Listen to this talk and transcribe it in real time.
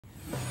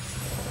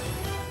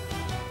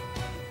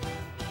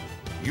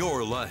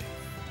Your life,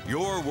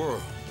 your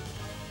world,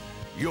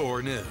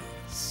 your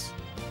news.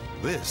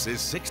 This is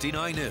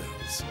 69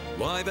 News,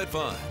 live at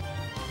 5.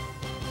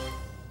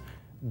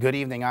 Good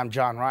evening, I'm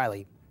John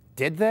Riley.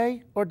 Did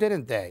they or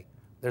didn't they?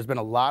 There's been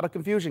a lot of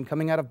confusion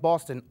coming out of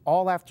Boston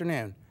all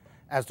afternoon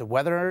as to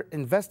whether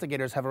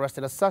investigators have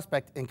arrested a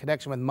suspect in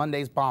connection with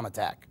Monday's bomb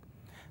attack.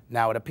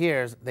 Now it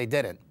appears they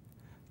didn't.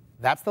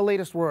 That's the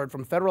latest word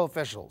from federal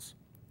officials.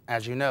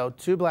 As you know,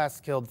 2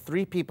 blasts killed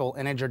 3 people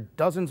and injured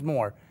dozens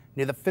more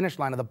near the finish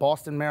line of the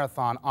Boston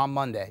Marathon on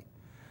Monday.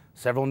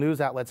 Several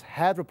news outlets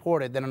had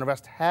reported that an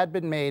arrest had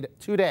been made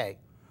today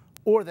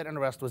or that an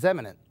arrest was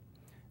imminent.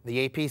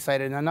 The AP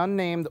cited an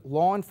unnamed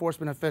law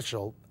enforcement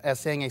official as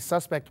saying a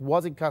suspect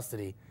was in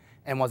custody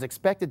and was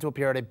expected to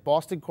appear at a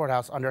Boston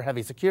courthouse under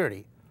heavy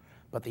security.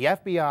 But the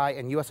FBI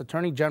and U.S.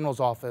 Attorney's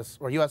Office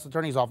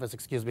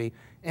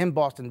in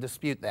Boston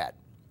dispute that.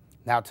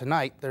 Now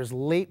tonight, there's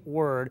late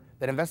word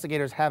that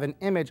investigators have an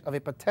image of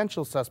a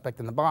potential suspect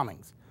in the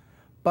bombings,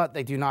 but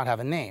they do not have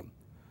a name.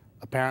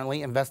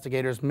 Apparently,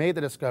 investigators made the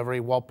discovery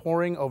while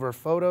poring over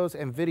photos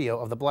and video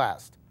of the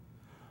blast.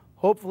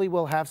 Hopefully,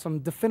 we'll have some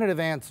definitive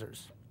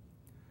answers.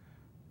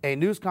 A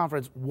news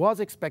conference was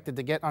expected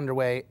to get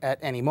underway at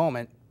any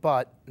moment,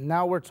 but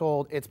now we're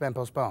told it's been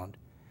postponed.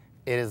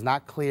 It is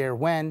not clear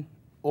when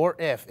or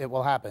if it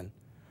will happen,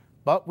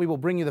 but we will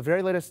bring you the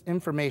very latest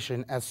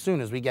information as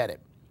soon as we get it.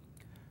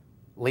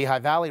 Lehigh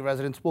Valley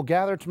residents will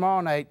gather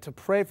tomorrow night to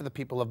pray for the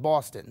people of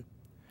Boston.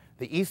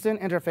 The Easton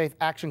Interfaith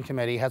Action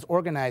Committee has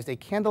organized a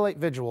candlelight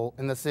vigil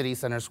in the city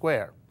center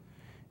square.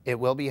 It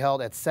will be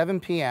held at 7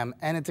 p.m.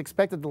 and it's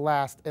expected to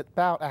last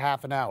about a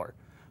half an hour.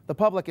 The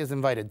public is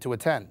invited to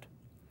attend.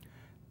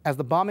 As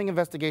the bombing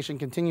investigation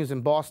continues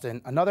in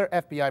Boston, another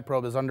FBI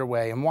probe is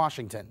underway in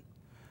Washington.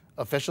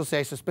 Officials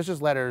say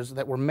suspicious letters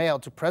that were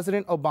mailed to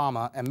President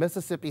Obama and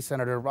Mississippi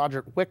Senator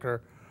Roger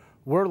Wicker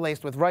were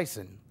laced with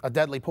ricin, a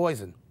deadly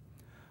poison.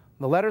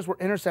 The letters were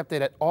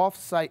intercepted at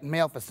off-site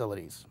mail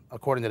facilities.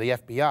 According to the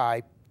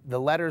FBI, the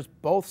letters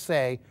both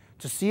say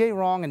to see a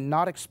wrong and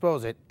not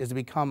expose it is to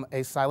become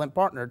a silent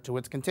partner to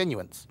its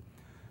continuance.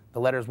 The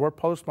letters were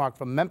postmarked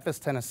from Memphis,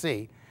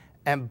 Tennessee,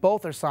 and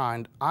both are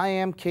signed, "I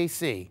am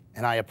KC,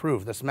 and I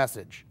approve this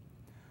message."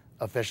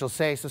 Officials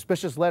say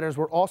suspicious letters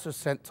were also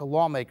sent to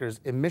lawmakers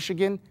in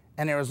Michigan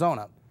and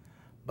Arizona,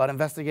 but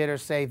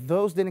investigators say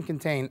those didn't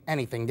contain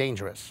anything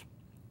dangerous.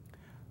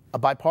 A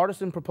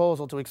bipartisan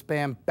proposal to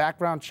expand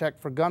background check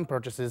for gun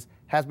purchases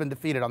has been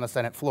defeated on the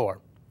Senate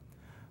floor.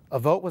 A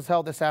vote was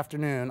held this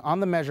afternoon on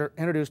the measure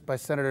introduced by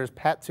Senators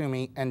Pat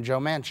Toomey and Joe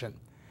Manchin.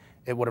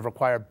 It would have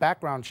required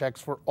background checks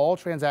for all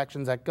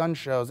transactions at gun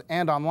shows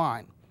and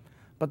online,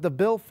 but the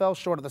bill fell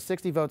short of the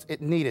 60 votes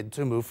it needed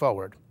to move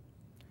forward.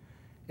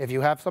 If you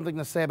have something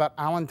to say about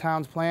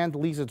Allentown's plan to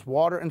lease its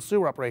water and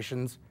sewer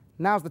operations,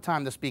 now's the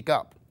time to speak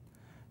up.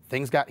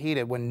 Things got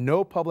heated when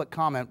no public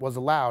comment was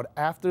allowed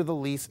after the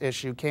lease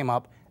issue came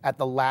up at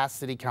the last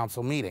city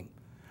council meeting.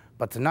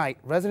 But tonight,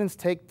 residents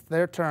take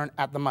their turn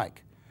at the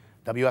mic.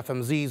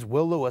 WFMZ's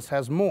Will Lewis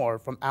has more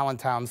from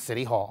Allentown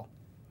City Hall.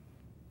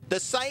 The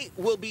site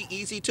will be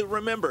easy to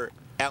remember,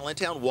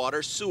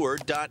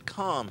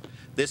 AllentownWaterSewer.com.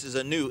 This is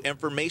a new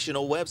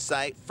informational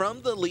website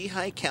from the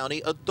Lehigh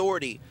County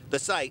Authority. The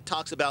site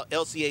talks about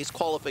LCA's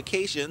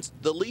qualifications,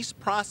 the lease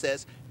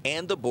process,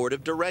 and the board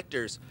of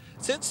directors.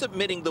 Since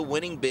submitting the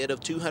winning bid of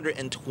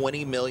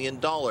 $220 million,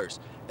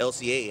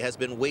 LCA has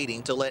been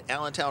waiting to let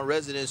Allentown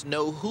residents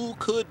know who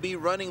could be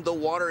running the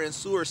water and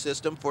sewer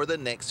system for the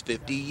next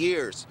 50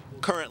 years.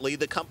 Currently,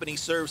 the company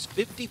serves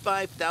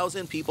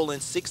 55,000 people in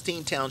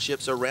 16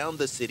 townships around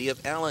the city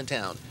of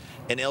Allentown.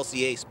 An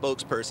LCA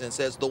spokesperson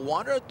says the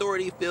Water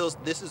Authority feels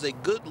this is a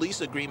good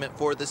lease agreement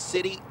for the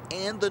city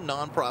and the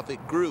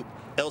nonprofit group.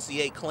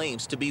 LCA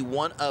claims to be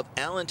one of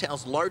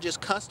Allentown's largest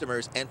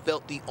customers and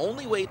felt the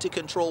only way to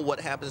control what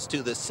happens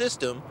to the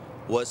system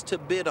was to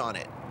bid on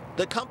it.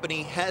 The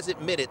company has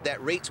admitted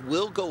that rates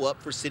will go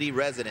up for city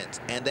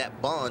residents and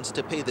that bonds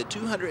to pay the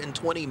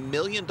 $220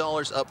 million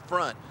up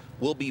front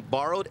will be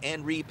borrowed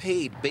and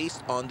repaid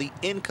based on the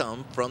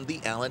income from the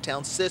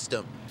Allentown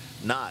system,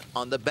 not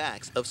on the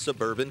backs of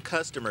suburban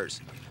customers.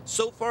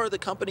 So far, the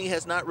company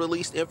has not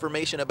released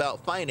information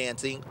about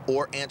financing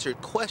or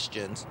answered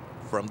questions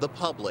from the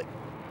public.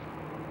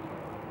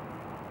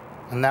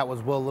 And that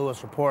was Will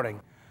Lewis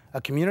reporting.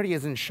 A community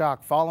is in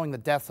shock following the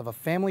deaths of a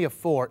family of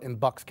 4 in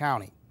Bucks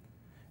County.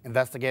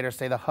 Investigators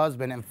say the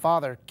husband and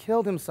father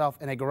killed himself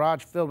in a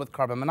garage filled with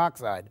carbon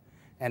monoxide,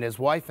 and his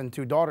wife and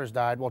 2 daughters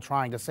died while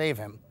trying to save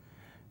him.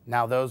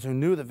 Now those who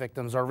knew the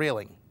victims are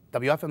reeling.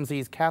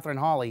 WFMZ's Catherine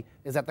Hawley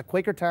is at the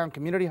Quakertown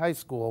Community High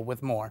School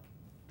with more.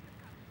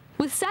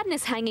 With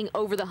sadness hanging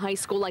over the high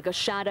school like a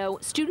shadow,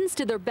 students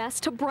did their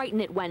best to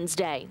brighten it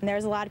Wednesday.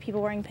 There's a lot of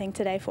people wearing pink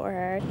today for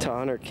her. To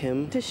honor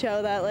Kim. To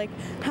show that, like,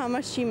 how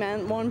much she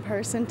meant, one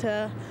person,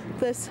 to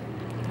this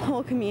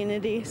whole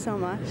community so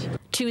much.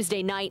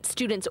 Tuesday night,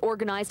 students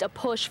organized a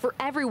push for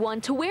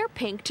everyone to wear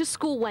pink to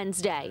school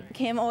Wednesday.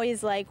 Kim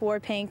always wore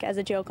pink as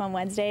a joke on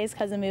Wednesdays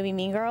because of the movie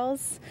Mean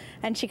Girls,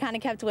 and she kind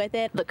of kept with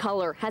it. The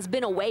color has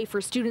been a way for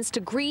students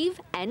to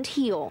grieve and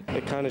heal.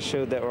 It kind of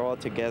showed that we're all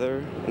together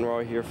and we're all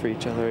here for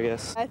each other, I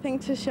guess. I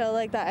think to show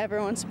that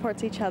everyone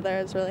supports each other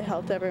has really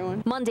helped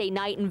everyone. Monday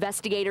night,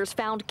 investigators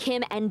found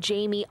Kim and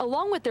Jamie,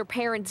 along with their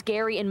parents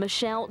Gary and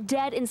Michelle,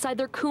 dead inside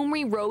their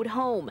Cumry Road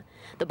home.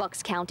 The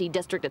Bucks County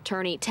District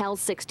Attorney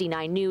tells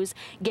 69 News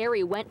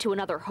Gary went to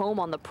another home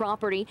on the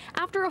property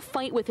after a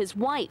fight with his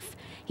wife.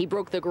 He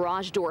broke the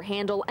garage door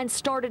handle and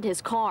started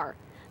his car.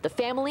 The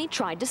family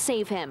tried to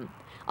save him.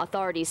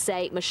 Authorities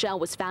say Michelle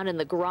was found in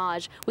the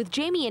garage with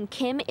Jamie and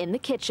Kim in the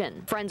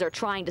kitchen. Friends are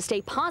trying to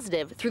stay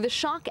positive through the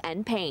shock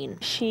and pain.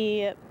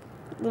 She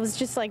was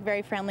just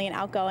very friendly and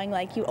outgoing.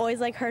 You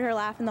always heard her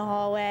laugh in the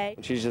hallway.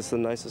 She's just the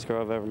nicest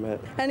girl I've ever met.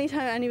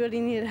 Anytime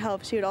anybody needed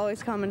help, she would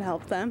always come and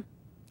help them.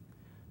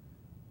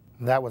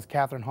 That was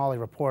Catherine Hawley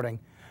reporting.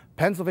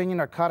 Pennsylvania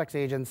narcotics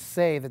agents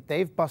say that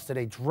they've busted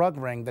a drug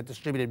ring that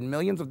distributed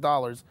millions of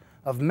dollars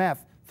of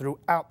meth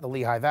throughout the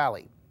Lehigh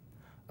Valley.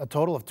 A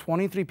total of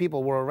 23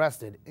 people were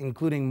arrested,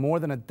 including more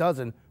than a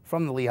dozen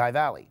from the Lehigh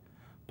Valley.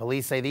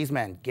 Police say these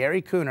men,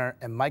 Gary Cooner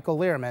and Michael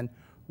Learman,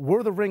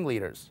 were the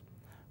ringleaders.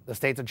 The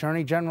state's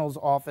Attorney General's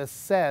office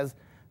says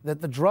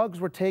that the drugs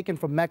were taken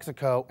from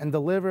Mexico and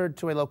delivered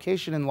to a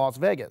location in Las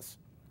Vegas.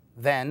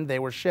 Then they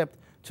were shipped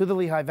to the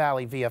Lehigh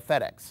Valley via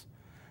FedEx.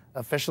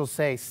 Officials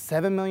say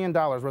 $7 million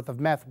worth of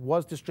meth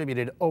was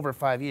distributed over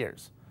 5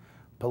 years.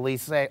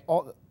 Police say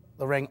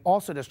the ring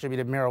also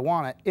distributed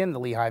marijuana in the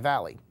Lehigh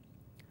Valley.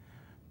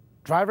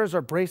 Drivers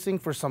are bracing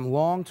for some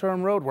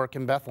long-term road work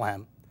in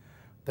Bethlehem.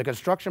 The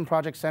construction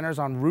project centers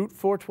on Route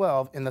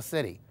 412 in the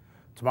city.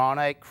 Tomorrow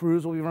night,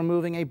 crews will be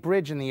removing a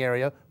bridge in the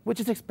area, which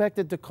is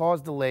expected to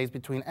cause delays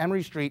between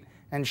Emory Street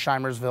and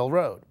Shimersville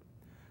Road.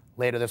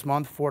 Later this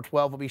month,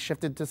 412 will be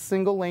shifted to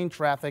single-lane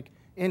traffic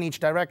in each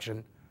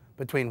direction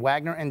between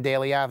Wagner and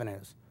Daly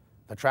Avenues.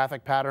 The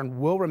traffic pattern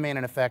will remain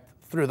in effect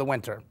through the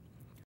winter.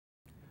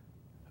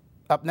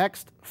 Up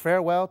next,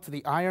 farewell to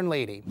the Iron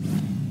Lady.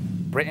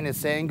 Britain is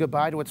saying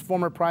goodbye to its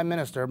former Prime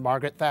Minister,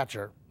 Margaret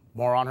Thatcher.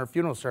 More on her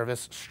funeral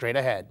service straight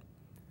ahead.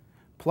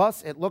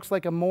 Plus, it looks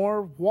like a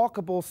more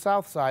walkable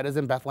South Side is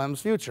in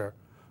Bethlehem's future.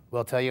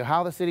 We'll tell you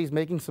how the city's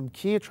making some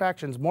key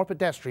attractions more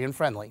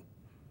pedestrian-friendly.